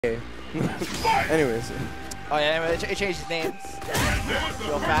Anyways. Oh yeah, anyway, it changed names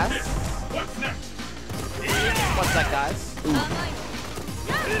real fast. What's that, guys? Ooh.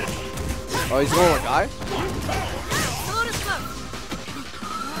 Oh, he's going with Guy?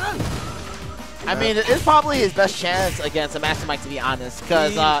 I mean, it's probably his best chance against a MasterMike, to be honest,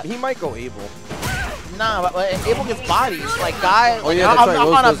 because he might go Abel. Nah, but Abel gets bodies. Like Guy, oh, yeah, that's right.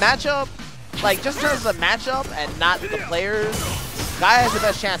 on a matchup, like just in terms of the matchup and not the players, Guy has the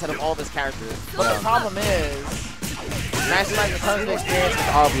best chance out of all of his characters. But the problem is, MasterMike has tons of experience with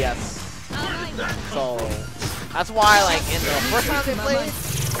RBS. So that's why, like, in the first time they played,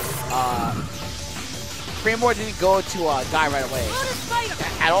 Kreymore didn't go to Guy right away.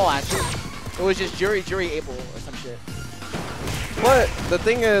 At all, actually. It was just Jury, Abel, or some shit. But the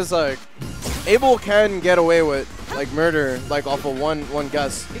thing is, like, Abel can get away with, like, murder, like, off of one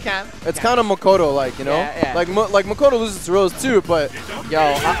guess. He can. It's kind of Makoto, like, you know? Yeah. Like Makoto loses to Rose, too, but... Yo,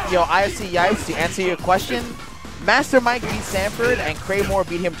 IFC Yipes, to answer your question, MasterMike beat Sanford, and Kreymore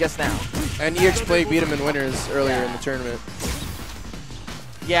beat him just now. And EX Play beat him in winners earlier in the tournament.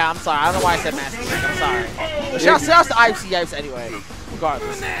 Yeah, I'm sorry. I don't know why I said MasterMike. I'm sorry. But shout out to IFC Yipes anyway,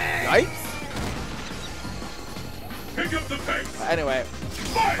 regardless. Yipes? Anyway,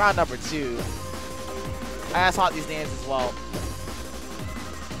 round number 2. I saw these names as well.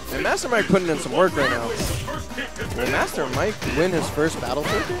 And MasterMike putting in some work right now. Will MasterMike win his first battle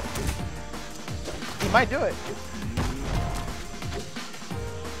circuit? He might do it.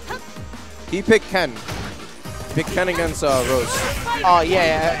 He picked Ken. He picked Ken against Rose. Oh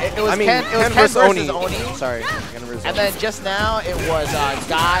yeah, it was Ken versus Oni. Sorry, Ken versus and then just now it was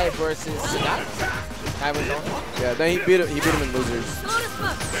Guy versus Guy. Guy versus Oni. Yeah, then he beat him in losers.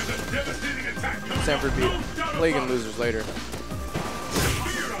 Sanford beat Plague in losers later.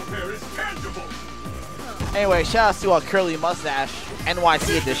 Anyway, shout out to Curly Mustache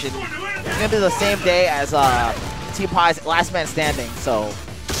NYC edition. It's gonna be the same day as T-Pie's Last Man Standing, so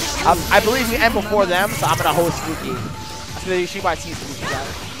I believe we end before them, so I'm gonna host Spooky. That's gonna be Street by T Spooky, guys.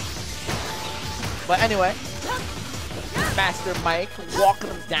 But anyway, MasterMike walking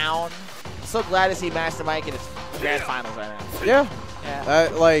them down. I'm so glad to see MasterMike in his grand finals right now. Yeah. Yeah.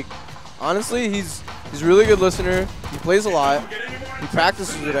 Like, honestly, he's a really good listener. He plays a lot. He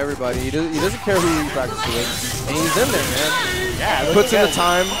practices with everybody. He doesn't care who he practices with, and he's in there, man. Yeah. He puts in the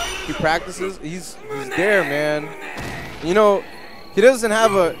time. He practices. He's there, man. You know, he doesn't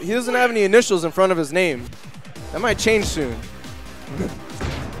have any initials in front of his name. That might change soon.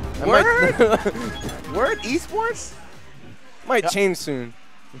 Word? Word? Esports? Might change soon.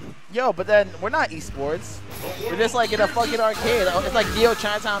 Yo, but then we're not esports. We're just like in a fucking arcade. It's like Neo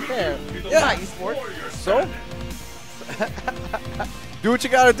Chinatown Fair. It's not esports. So? Do what you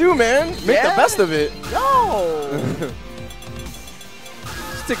gotta do, man. Make the best of it. Yo!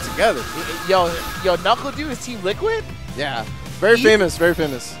 Stick together. Yo, Knuckle Dude is Team Liquid? Yeah. Very famous, very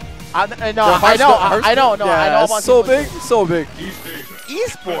famous. I know about so big, so big.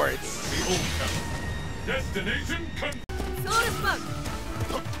 Esports. Destination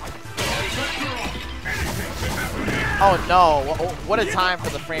Oh no, what a time for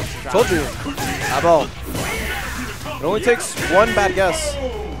the frames to drop. Told you. Abel. It only takes one bad guess,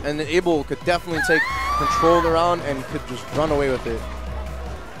 and then Abel could definitely take control of the round and could just run away with it.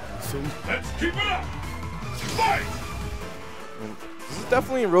 Let's keep it up. Fight. This is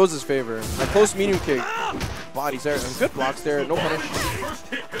definitely in Rose's favor. A close medium kick. Bodies there, and good blocks there, no punish.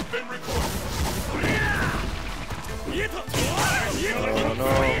 Oh no,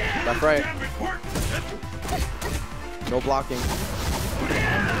 that's right. No blocking.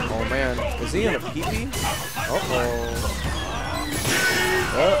 Oh man, is he in a peepee? Uh-oh.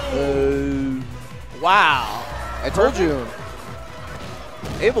 Uh-oh. Wow. I told you.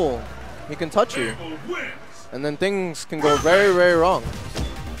 Abel, he can touch you. And then things can go very, very wrong.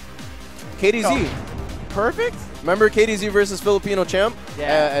 KDZ. Perfect? Remember KDZ versus Filipino champ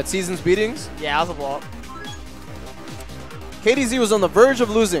at Seasons Beatings? Yeah, that was a blow. KDZ was on the verge of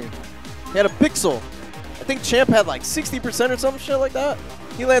losing. He had a pixel. I think Champ had like 60% or some shit like that.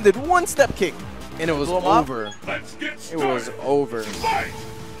 He landed one step kick, and it was over. It was over.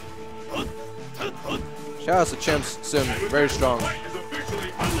 Shout out to Champ's sim, very strong.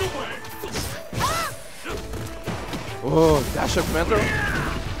 Oh, dash up Mento.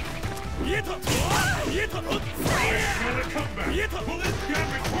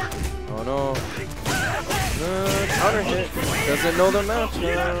 Oh no. Counter hit. Doesn't know the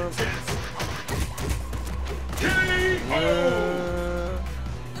matchup.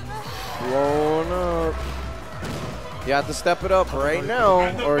 Blown up. You have to step it up right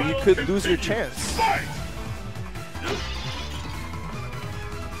now, or you could lose your chance.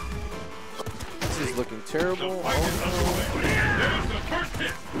 is looking terrible.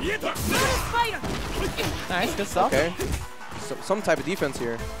 Nice, good stuff. Okay. So, some type of defense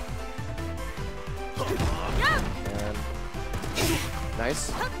here. And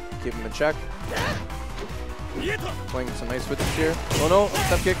nice. Keep him in check. Playing some nice switches here. Oh no,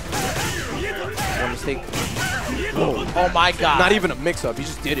 step kick. One mistake. Whoa. Oh my god. Not even a mix-up, he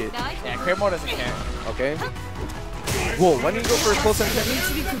just did it. Yeah, Kreymore doesn't care. Okay. Whoa, when did he go for a close end?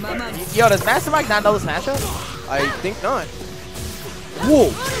 Yo, does MasterMike not know this matchup? I think not.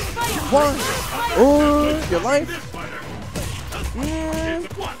 Whoa. One. Oh, your life.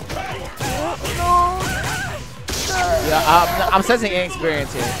 Yeah, I'm sensing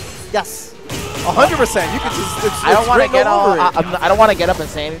inexperience here. Yes. 100%. You can just. It's I don't want to get all. I don't want to get up and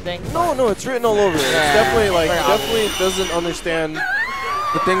say anything. No, it's written all over it. Yeah. It's definitely like definitely doesn't understand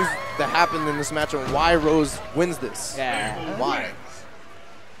the things that happened in this match and why Rose wins this. Yeah. Why?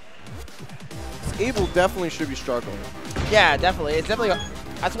 Abel definitely should be struggling. Yeah, definitely. It's definitely.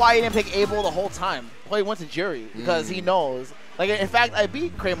 That's why he didn't pick Abel the whole time. He went to Jury because he knows. Like, in fact, I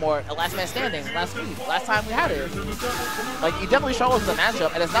beat Kreymore at Last Man Standing last week. Last time we had it. Like, he definitely struggles with the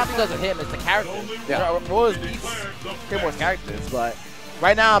matchup, and it's not because of him. It's the character. Yeah. Rose beats Kreymore's characters, but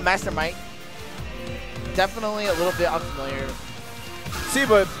right now, MasterMike definitely a little bit unfamiliar. See,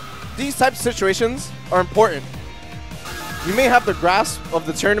 but these types of situations are important. You may have the grasp of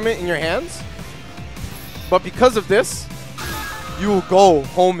the tournament in your hands, but because of this, you will go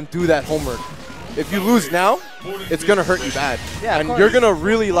home and do that homework. If you lose now, it's going to hurt you bad. Yeah, and you're going to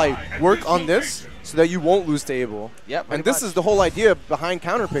really like work on this so that you won't lose to Abel. Yep, and this is the whole idea behind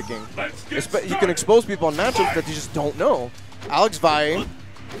counterpicking. You can expose people on matchups that you just don't know. Alex Vi,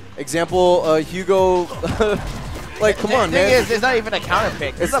 example, Hugo. Like, come on, man. It's not even a counter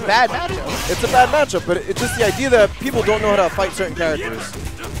pick. It's a bad matchup. It's a bad matchup, but it's just the idea that people don't know how to fight certain characters.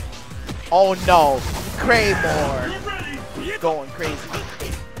 Oh no, Kreymore going crazy.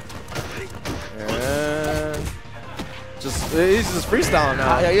 He's just freestyling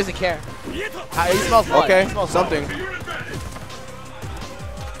now. Yeah, he doesn't care. He smells blood. Okay, he smells something. Blood.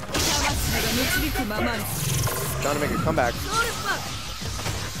 Trying to make a comeback.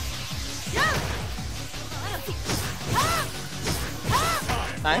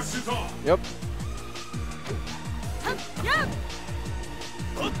 Nice. Yep.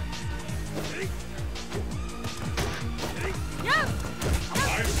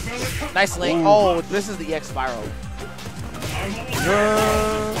 Nice link. Oh, this is the EX spiral. You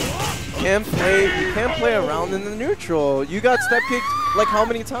can't play around in the neutral. You got step kicked like how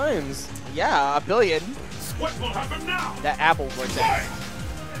many times? Yeah, a billion. What will happen now? That Abel vortex.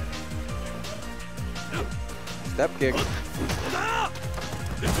 Step kick.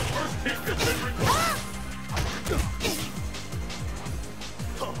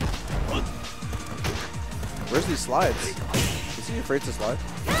 Where's these slides? Is he afraid to slide?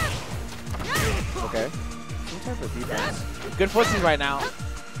 Okay. Some type of defense. Good pussies right now.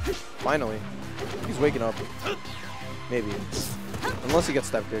 Finally. He's waking up. Maybe. Unless he gets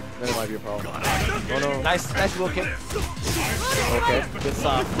step kicked, then it might be a problem. Oh no. Nice little kick. Okay. Good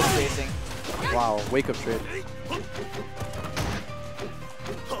stuff. Good spacing. Wow, wake up trade.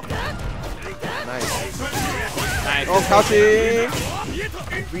 Nice. Nice. Oh, couching.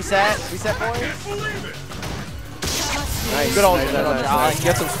 Reset, boys. Nice. Good old nice.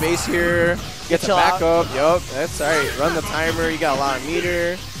 Get some space here. Get the back up. Yup, that's alright. Run the timer. You got a lot of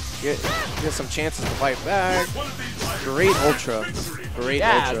meter. Get some chances to fight back. Great ultra. Great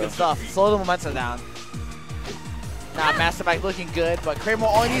ultra. Yeah, good stuff. Slow the momentum down. Nah, MasterMike looking good, but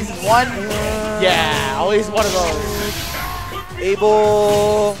Kreymore only needs one. Yeah, only needs one of those.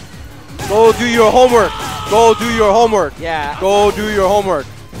 Abel, go do your homework. Go do your homework. Yeah. Go do your homework.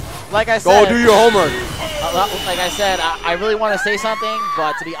 Like I said. Go do your homework. Like I said, I really want to say something,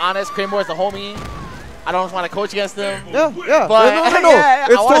 but to be honest, Kreymore is the homie. I don't want to coach against him. Yeah. But No. Yeah,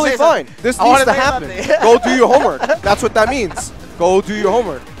 it's totally fine. This needs to happen. Go do your homework. That's what that means. Go do your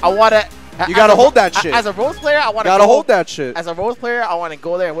homework. I want to. You gotta hold that shit. As a Rose player, I want to. Gotta hold that shit. As a Rose player, I want to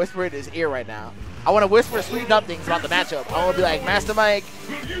go there and whisper in his ear right now. I want to whisper sweet nothings about the matchup. I want to be like, MasterMike,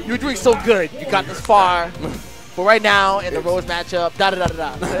 you're doing so good. You got this far. But right now, in the Rose matchup,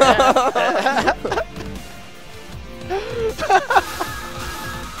 da-da-da-da-da.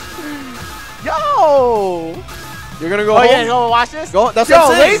 Yo! You're gonna go Oh, home? yeah, go watch this? Go, that's Yo,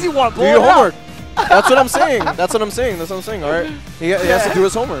 what I'm saying. Lazy one, do your homework. That's what I'm saying. That's what I'm saying. All right? He has to do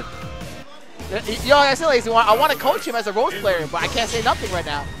his homework. Yo, I said Lazy one. I want to coach him as a Rose player, but I can't say nothing right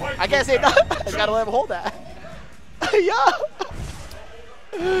now. I can't say nothing. I just gotta let him hold that. Yo!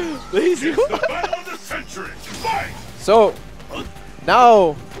 Lazy one. The battle of the century. Fight! So,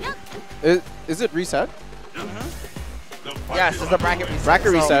 now, is Is it reset? Yes, it's a bracket reset.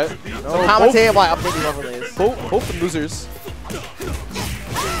 Bracket reset. So commentating while I update these overlays. Both losers.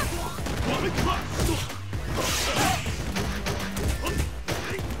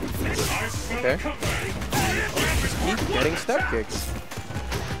 Okay. Keep getting step kicks.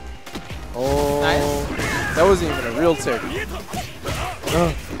 Oh, Nice. That wasn't even a real tick.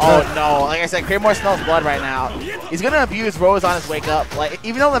 Oh no, like I said, Kreymore smells blood right now. He's gonna abuse Rose on his wake up. Like,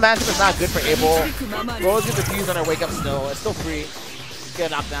 even though the matchup is not good for Abel, Rose gets abused on her wake up still. It's still free.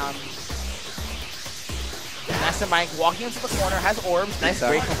 Get a knockdown. MasterMike walking into the corner, has orbs. Nice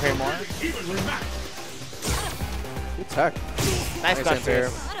break from Kreymore. Good tech. Nice cut there.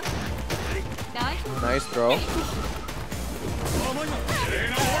 Nice throw.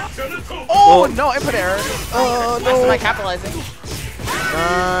 Oh no, input error. Oh no. MasterMike capitalizing.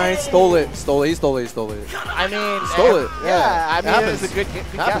 Nice. Stole it. He stole it. I mean, Stole it. Yeah, I mean, happens. it's a good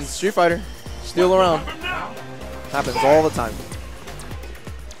Happens. guess. Street Fighter. Steal around. Happens all the time.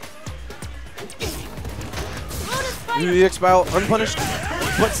 UEX bow, unpunished,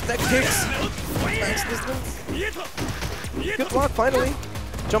 but step kicks. Max distance. Good block, finally.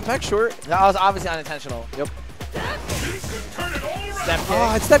 Jump back short. That was obviously unintentional. Yep. Step kick.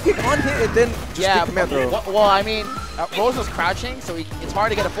 Oh, it's step kick on hit and then just Yeah, command throw. well, I mean, Rose was crouching, so it's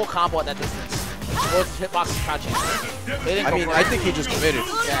hard to get a full combo at that distance. Rose's hitbox is crouching. They didn't I go mean, for I it. think he just committed.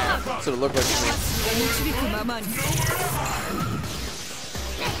 Yeah. That's what it looked like to me.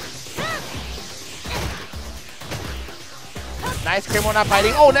 Nice, Kreymore not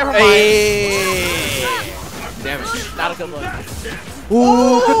fighting. Oh, never mind. Hey. Damn it. Not a good look.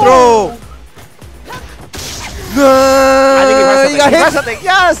 Ooh, good throw. No, I think he pressed something. you got He hit. pressed something.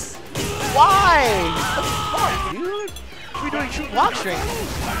 Yes! Why? What the fuck, dude? We're doing true block string.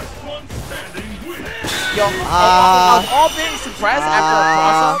 Yo, of all being suppressed after a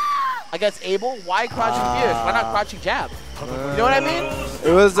cross-up against Abel, why crouching fierce? Why not crouching jab? You know what I mean?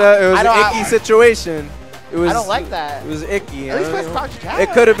 It was an icky situation. It was, I don't like that. It was icky. At least press crouch jab.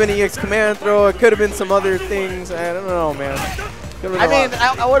 It could have been EX command throw. It could have been some other things. I don't know, man. I mean,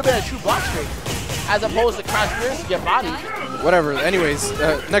 I would have been a true block string as opposed to crouch fierce to get bodied. Whatever. Anyways,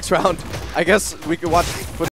 next round. I guess we could watch.